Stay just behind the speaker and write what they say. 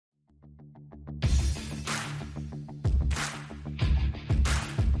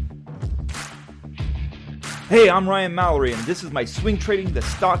Hey, I'm Ryan Mallory, and this is my Swing Trading the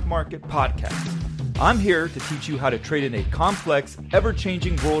Stock Market podcast. I'm here to teach you how to trade in a complex,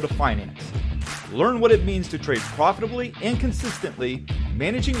 ever-changing world of finance. Learn what it means to trade profitably and consistently,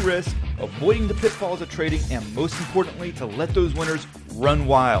 managing risk, avoiding the pitfalls of trading, and most importantly, to let those winners run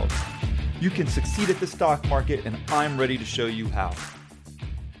wild. You can succeed at the stock market, and I'm ready to show you how.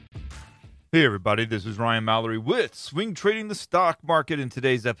 Hey everybody, this is Ryan Mallory with Swing Trading the Stock Market. In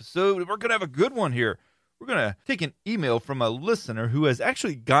today's episode, we're going to have a good one here. We're going to take an email from a listener who has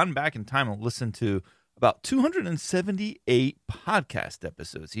actually gone back in time and listened to about 278 podcast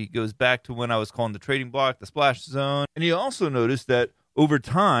episodes. He goes back to when I was calling the trading block, the splash zone. And he also noticed that over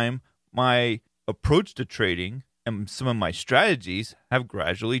time, my approach to trading and some of my strategies have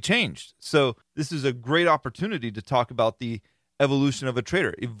gradually changed. So this is a great opportunity to talk about the evolution of a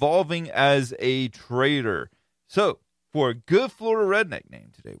trader, evolving as a trader. So for a good Florida redneck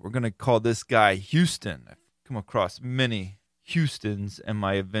name today, we're going to call this guy Houston. I've come across many Houstons in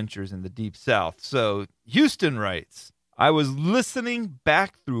my adventures in the Deep South. So Houston writes, I was listening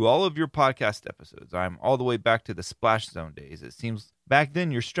back through all of your podcast episodes. I'm all the way back to the Splash Zone days. It seems back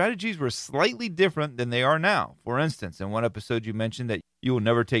then your strategies were slightly different than they are now. For instance, in one episode you mentioned that you will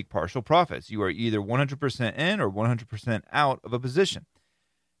never take partial profits. You are either 100% in or 100% out of a position.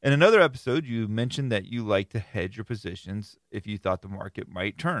 In another episode, you mentioned that you like to hedge your positions if you thought the market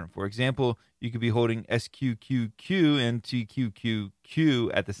might turn. For example, you could be holding SQQQ and TQQQ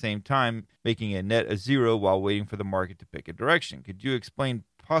at the same time, making a net of zero while waiting for the market to pick a direction. Could you explain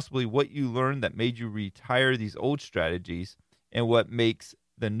possibly what you learned that made you retire these old strategies and what makes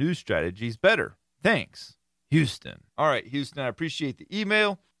the new strategies better? Thanks, Houston. All right, Houston, I appreciate the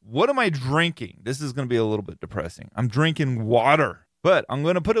email. What am I drinking? This is going to be a little bit depressing. I'm drinking water. But I'm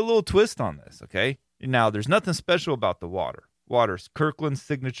going to put a little twist on this, okay? Now, there's nothing special about the water. Water's Kirkland's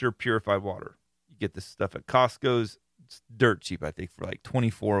Signature Purified Water. You get this stuff at Costco's. It's dirt cheap, I think, for like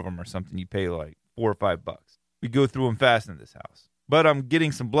 24 of them or something. You pay like $4 or $5. We go through them fast in this house. But I'm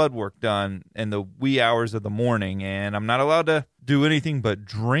getting some blood work done in the wee hours of the morning, and I'm not allowed to do anything but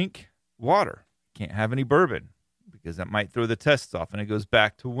drink water. Can't have any bourbon because that might throw the tests off. And it goes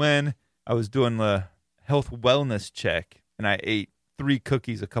back to when I was doing the health wellness check, and I ate 3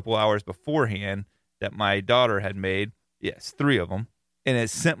 cookies a couple hours beforehand that my daughter had made. Yes, 3 of them. And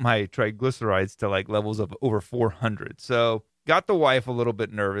it sent my triglycerides to like levels of over 400. So got the wife a little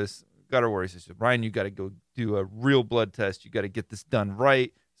bit nervous. Got her worried. She said, Ryan, you got to go do a real blood test. You got to get this done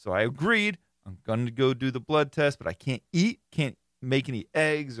right. So I agreed. I'm going to go do the blood test, but I can't make any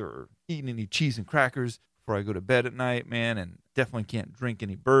eggs or eat any cheese and crackers before I go to bed at night, man. And definitely can't drink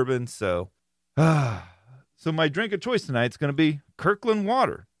any bourbon. So, So my drink of choice tonight is going to be Kirkland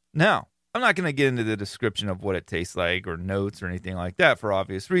water. Now, I'm not going to get into the description of what it tastes like or notes or anything like that for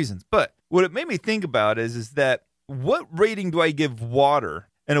obvious reasons. But what it made me think about is that what rating do I give water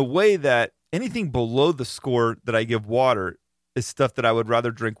in a way that anything below the score that I give water is stuff that I would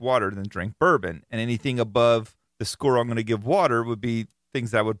rather drink water than drink bourbon. And anything above the score I'm going to give water would be things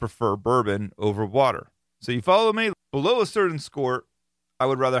that I would prefer bourbon over water. So you follow me? Below a certain score, I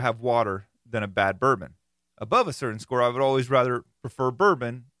would rather have water than a bad bourbon. Above a certain score, I would always rather prefer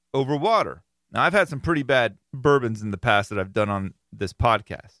bourbon over water. Now, I've had some pretty bad bourbons in the past that I've done on this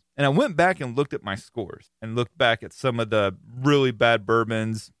podcast. And I went back and looked at my scores and looked back at some of the really bad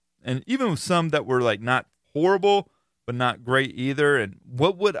bourbons and even some that were like not horrible, but not great either. And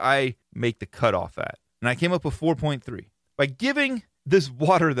what would I make the cutoff at? And I came up with 4.3. By giving this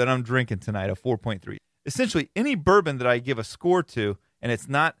water that I'm drinking tonight a 4.3, essentially any bourbon that I give a score to and it's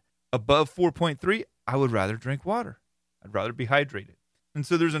not above 4.3, I would rather drink water. I'd rather be hydrated. And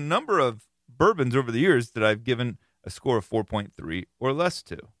so there's a number of bourbons over the years that I've given a score of 4.3 or less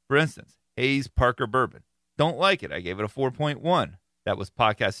to. For instance, Hayes Parker Bourbon. Don't like it. I gave it a 4.1. That was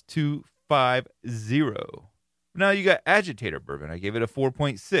podcast 250. Now you got Agitator Bourbon. I gave it a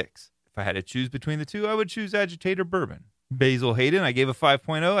 4.6. If I had to choose between the two, I would choose Agitator Bourbon. Basil Hayden, I gave a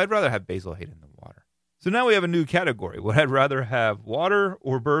 5.0. I'd rather have Basil Hayden than water. So now we have a new category. Would I rather have water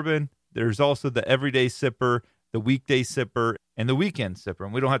or bourbon? There's also the everyday sipper, the weekday sipper, and the weekend sipper.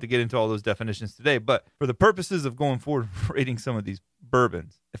 And we don't have to get into all those definitions today. But for the purposes of going forward, rating some of these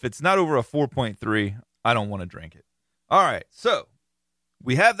bourbons, if it's not over a 4.3, I don't want to drink it. All right, so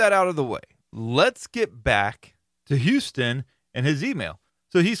we have that out of the way. Let's get back to Houston and his email.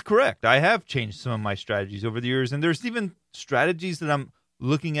 So he's correct. I have changed some of my strategies over the years. And there's even strategies that I'm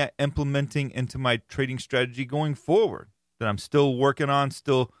looking at implementing into my trading strategy going forward that I'm still working on,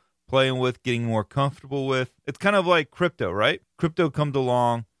 still playing with, getting more comfortable with. It's kind of like crypto, right? Crypto comes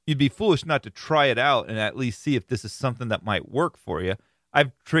along. You'd be foolish not to try it out and at least see if this is something that might work for you.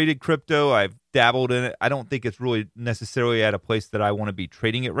 I've traded crypto. I've dabbled in it. I don't think it's really necessarily at a place that I want to be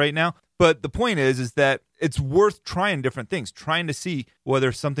trading it right now. But the point is that it's worth trying different things, trying to see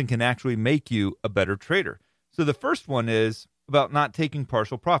whether something can actually make you a better trader. So the first one is about not taking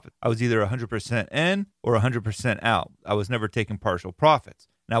partial profits. I was either 100% in or 100% out. I was never taking partial profits,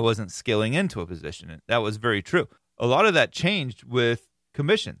 and I wasn't scaling into a position. And that was very true. A lot of that changed with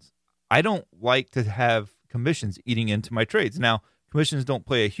commissions. I don't like to have commissions eating into my trades. Now, commissions don't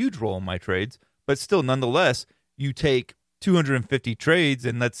play a huge role in my trades, but still, nonetheless, you take 250 trades,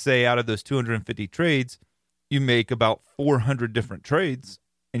 and let's say out of those 250 trades, you make about 400 different trades,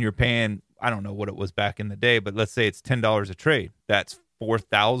 and you're paying, I don't know what it was back in the day, but let's say it's $10 a trade. That's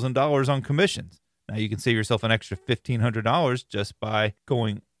 $4,000 on commissions. Now you can save yourself an extra $1,500 just by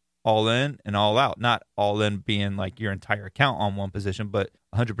going all in and all out. Not all in being like your entire account on one position, but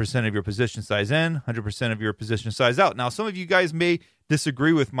 100% of your position size in, 100% of your position size out. Now, some of you guys may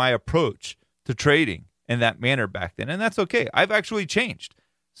disagree with my approach to trading in that manner back then, and that's okay. I've actually changed.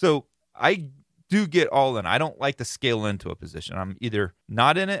 So I do get all in. I don't like to scale into a position. I'm either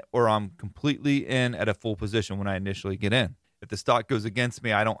not in it or I'm completely in at a full position when I initially get in. If the stock goes against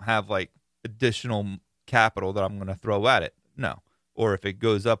me, I don't have like additional capital that I'm going to throw at it. No. Or if it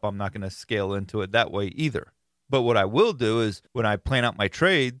goes up, I'm not going to scale into it that way either. But what I will do is when I plan out my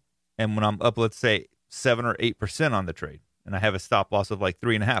trade and when I'm up, let's say 7 or 8% on the trade, and I have a stop loss of like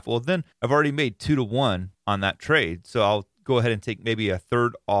 3.5, well, then I've already made 2-to-1 on that trade. So I'll go ahead and take maybe a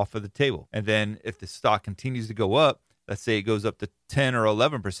third off of the table. And then if the stock continues to go up, let's say it goes up to 10 or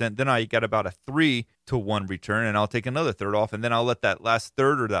 11%, then I got about a 3-to-1 return, and I'll take another third off. And then I'll let that last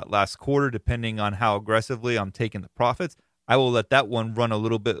third or that last quarter, depending on how aggressively I'm taking the profits, I will let that one run a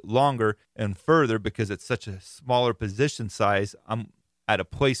little bit longer and further because it's such a smaller position size. I'm at a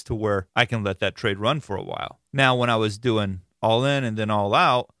place to where I can let that trade run for a while. Now, when I was doing all in and then all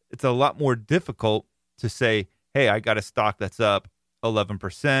out, it's a lot more difficult to say, hey, I got a stock that's up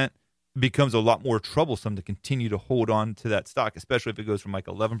 11%. It becomes a lot more troublesome to continue to hold on to that stock, especially if it goes from like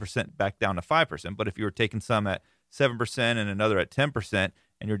 11% back down to 5%. But if you were taking some at 7% and another at 10%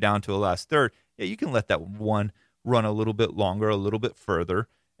 and you're down to a last third, yeah, you can let that one run a little bit longer, a little bit further.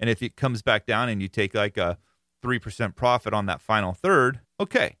 And if it comes back down and you take like a 3% profit on that final third,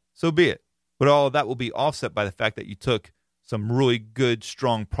 okay, so be it. But all of that will be offset by the fact that you took some really good,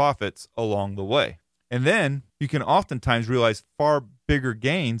 strong profits along the way. And then you can oftentimes realize far bigger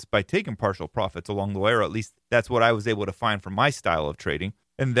gains by taking partial profits along the way, or at least that's what I was able to find from my style of trading.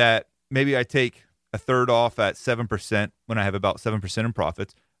 And that maybe I take a third off at 7% when I have about 7% in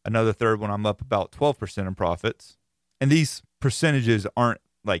profits, another third when I'm up about 12% in profits. And these percentages aren't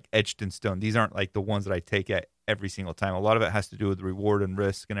like etched in stone. These aren't like the ones that I take at every single time. A lot of it has to do with reward and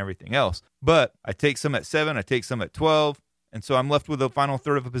risk and everything else. But I take some at 7, I take some at 12, and so I'm left with a final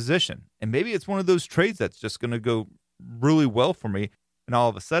third of a position. And maybe it's one of those trades that's just going to go really well for me, and all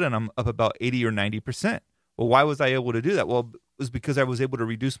of a sudden I'm up about 80 or 90%. Well, why was I able to do that? Well, it was because I was able to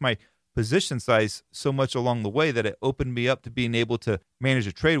reduce my position size so much along the way that it opened me up to being able to manage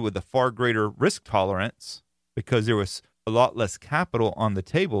a trade with a far greater risk tolerance because there was a lot less capital on the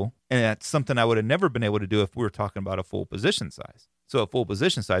table. And that's something I would have never been able to do if we were talking about a full position size. So a full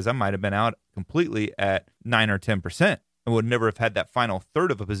position size, I might have been out completely at 9 or 10% and would never have had that final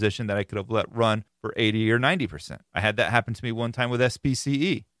third of a position that I could have let run for 80 or 90%. I had that happen to me one time with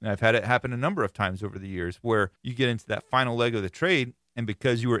SPCE. And I've had it happen a number of times over the years where you get into that final leg of the trade, and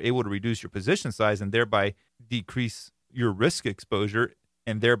because you were able to reduce your position size and thereby decrease your risk exposure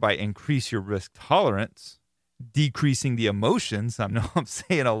and thereby increase your risk tolerance, decreasing the emotions, I know I'm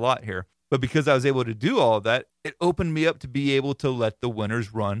saying a lot here, but because I was able to do all of that, it opened me up to be able to let the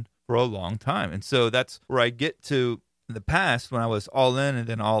winners run for a long time. And so that's where I get to in the past when I was all in and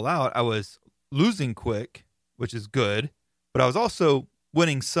then all out. I was losing quick, which is good, but I was also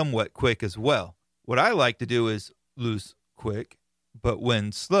winning somewhat quick as well. What I like to do is lose quick, but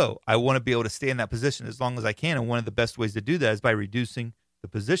win slow. I want to be able to stay in that position as long as I can. And one of the best ways to do that is by reducing the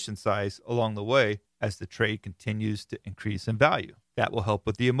position size along the way as the trade continues to increase in value. That will help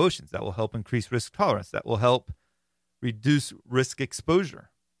with the emotions. That will help increase risk tolerance. That will help reduce risk exposure.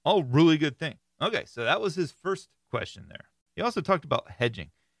 All really good things. Okay, so that was his first question there. He also talked about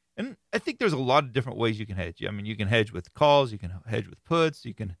hedging. And I think there's a lot of different ways you can hedge. I mean, you can hedge with calls, you can hedge with puts,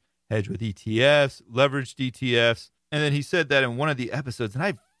 you can hedge with ETFs, leveraged ETFs. And then he said that in one of the episodes, and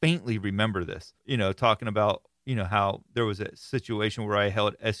I faintly remember this, talking about, how there was a situation where I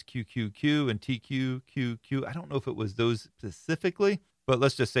held SQQQ and TQQQ. I don't know if it was those specifically, but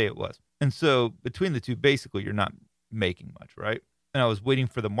let's just say it was. And so between the two, basically, you're not making much, right? and I was waiting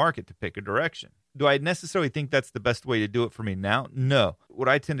for the market to pick a direction. Do I necessarily think that's the best way to do it for me now? No. What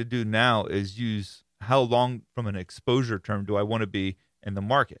I tend to do now is use how long from an exposure term do I want to be in the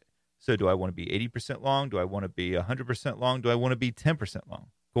market. So do I want to be 80% long? Do I want to be 100% long? Do I want to be 10% long?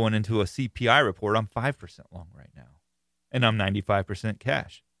 Going into a CPI report, I'm 5% long right now, and I'm 95%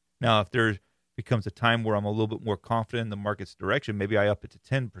 cash. Now, if there becomes a time where I'm a little bit more confident in the market's direction, maybe I up it to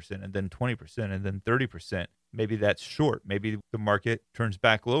 10% and then 20% and then 30%. Maybe that's short. Maybe the market turns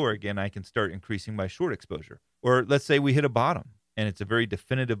back lower again. I can start increasing my short exposure. Or let's say we hit a bottom and it's a very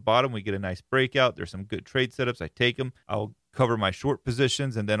definitive bottom. We get a nice breakout. There's some good trade setups. I take them. I'll cover my short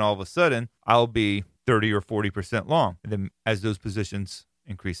positions, and then all of a sudden I'll be 30 or 40% long. And then as those positions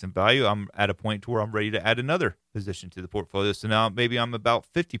increase in value, I'm at a point to where I'm ready to add another position to the portfolio. So now maybe I'm about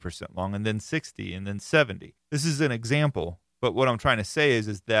 50% long, and then 60, and then 70. This is an example, but what I'm trying to say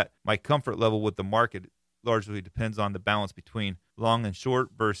is that my comfort level with the market largely depends on the balance between long and short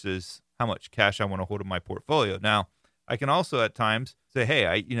versus how much cash I want to hold in my portfolio. Now, I can also at times say,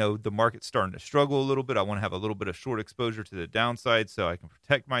 hey, the market's starting to struggle a little bit. I want to have a little bit of short exposure to the downside so I can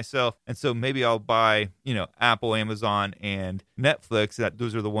protect myself. And so maybe I'll buy, Apple, Amazon, and Netflix.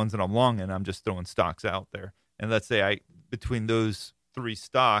 Those are the ones that I'm long in. I'm just throwing stocks out there. And let's say between those three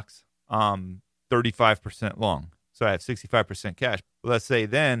stocks, 35% long. So I have 65% cash. Let's say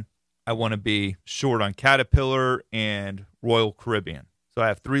then I want to be short on Caterpillar and Royal Caribbean. So I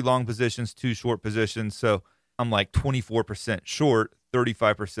have 3 long positions, 2 short positions. So I'm like 24% short,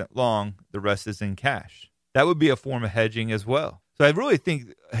 35% long. The rest is in cash. That would be a form of hedging as well. So I really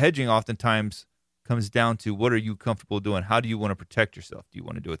think hedging oftentimes comes down to what are you comfortable doing? How do you want to protect yourself? Do you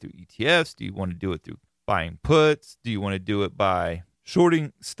want to do it through ETFs? Do you want to do it through buying puts? Do you want to do it by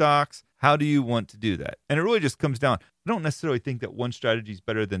shorting stocks? How do you want to do that? And it really just comes down. I don't necessarily think that one strategy is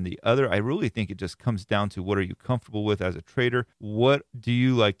better than the other. I really think it just comes down to what are you comfortable with as a trader? What do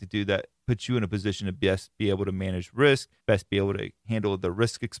you like to do that puts you in a position to best be able to manage risk, best be able to handle the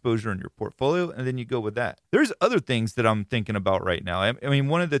risk exposure in your portfolio, and then you go with that. There's other things that I'm thinking about right now. I mean,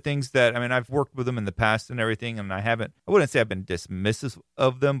 one of the things that, I've worked with them in the past and everything, and I wouldn't say I've been dismissive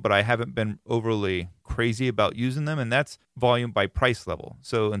of them, but I haven't been overly crazy about using them, and that's volume by price level.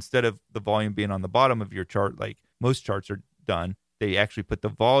 So instead of the volume being on the bottom of your chart, like most charts are done, they actually put the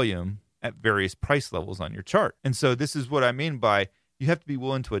volume at various price levels on your chart. And so this is what I mean by you have to be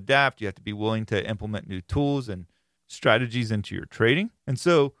willing to adapt. You have to be willing to implement new tools and strategies into your trading. And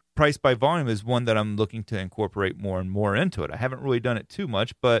so price by volume is one that I'm looking to incorporate more and more into it. I haven't really done it too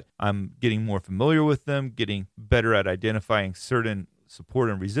much, but I'm getting more familiar with them, getting better at identifying certain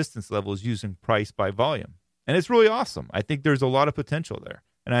support and resistance levels using price by volume. And it's really awesome. I think there's a lot of potential there.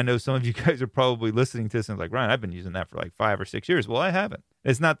 And I know some of you guys are probably listening to this and like, Ryan, I've been using that for like 5 or 6 years. Well, I haven't.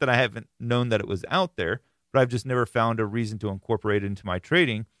 It's not that I haven't known that it was out there, but I've just never found a reason to incorporate it into my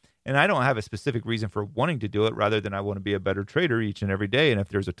trading. And I don't have a specific reason for wanting to do it rather than I want to be a better trader each and every day. And if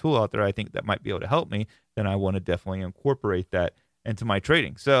there's a tool out there I think that might be able to help me, then I want to definitely incorporate that into my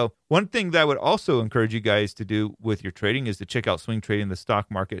trading. So one thing that I would also encourage you guys to do with your trading is to check out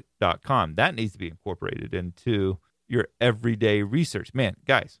swingtradingthestockmarket.com. That needs to be incorporated into your everyday research. Man,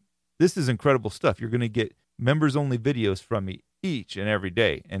 guys, this is incredible stuff. You're going to get members-only videos from me each and every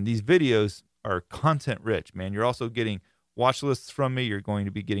day. And these videos are content rich, man. You're also getting watch lists from me. You're going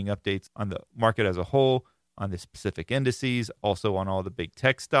to be getting updates on the market as a whole, on the specific indices, also on all the big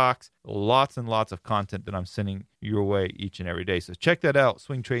tech stocks. Lots and lots of content that I'm sending your way each and every day. So check that out,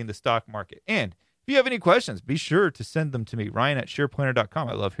 Swing Trading the Stock Market. And if you have any questions, be sure to send them to me, Ryan@SharePlanner.com.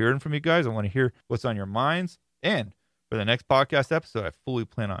 I love hearing from you guys. I want to hear what's on your minds. And for the next podcast episode, I fully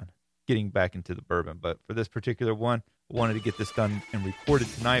plan on getting back into the bourbon. But for this particular one, I wanted to get this done and recorded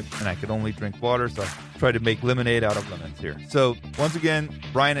tonight, and I could only drink water, so I tried to make lemonade out of lemons here. So once again,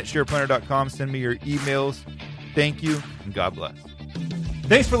 Ryan@SharePlanner.com. Send me your emails. Thank you, and God bless.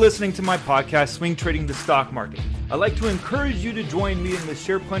 Thanks for listening to my podcast, Swing Trading the Stock Market. I'd like to encourage you to join me in the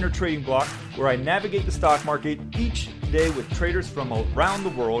SharePlanner Trading Block, where I navigate the stock market each day with traders from around the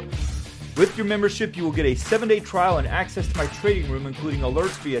world. With your membership, you will get a 7-day trial and access to my trading room, including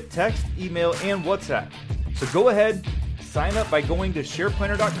alerts via text, email, and WhatsApp. So go ahead, sign up by going to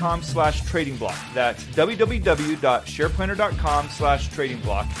shareplanner.com/trading block. That's www.shareplanner.com/trading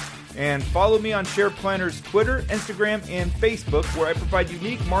block. And follow me on SharePlanner's Twitter, Instagram, and Facebook, where I provide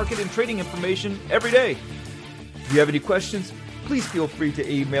unique market and trading information every day. If you have any questions, please feel free to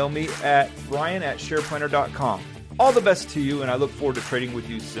email me at brian@shareplanner.com. All the best to you, and I look forward to trading with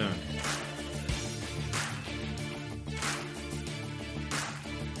you soon.